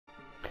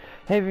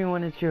Hey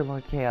everyone, it's your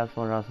Lord Chaos,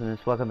 Lord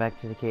Awesomeness. Welcome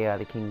back to the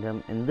Chaotic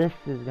Kingdom, and this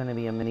is going to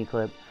be a mini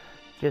clip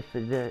just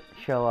to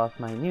show off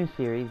my new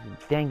series,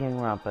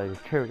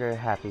 Dangaropa, Trigger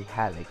Happy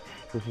Havoc.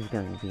 This is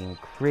going to be a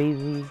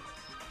crazy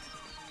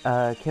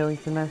killing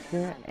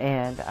semester,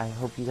 and I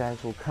hope you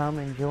guys will come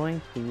and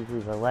join. Please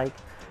leave a like,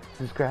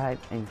 subscribe,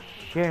 and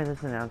share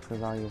this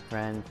announcement with all your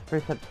friends.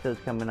 First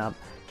episode's coming up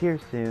here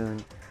soon.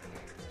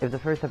 If the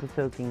first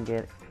episode can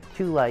get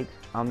 2 likes,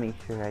 I'll make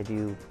sure I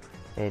do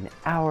an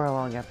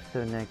hour-long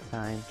episode next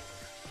time.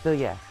 So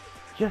yeah,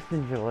 just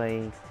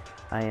enjoy.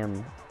 I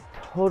am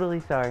totally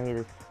sorry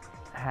this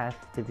has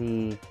to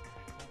be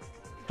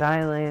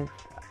silenced.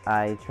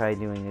 I tried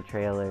doing a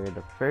trailer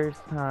the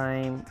first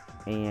time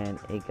and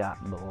it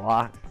got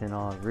blocked in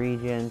all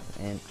regions,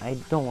 and I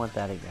don't want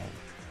that again.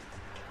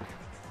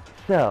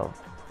 So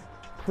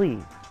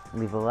please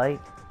leave a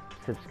like,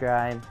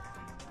 subscribe,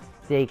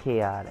 stay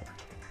chaotic.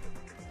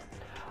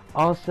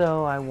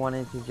 Also, I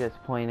wanted to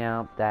just point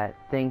out that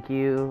thank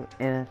you,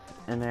 NS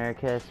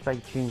America,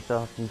 Spike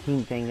Dreamsoft, and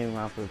Team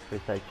Dangaropa for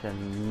such an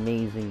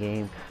amazing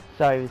game.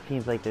 Sorry, it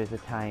seems like there's a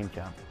time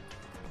jump.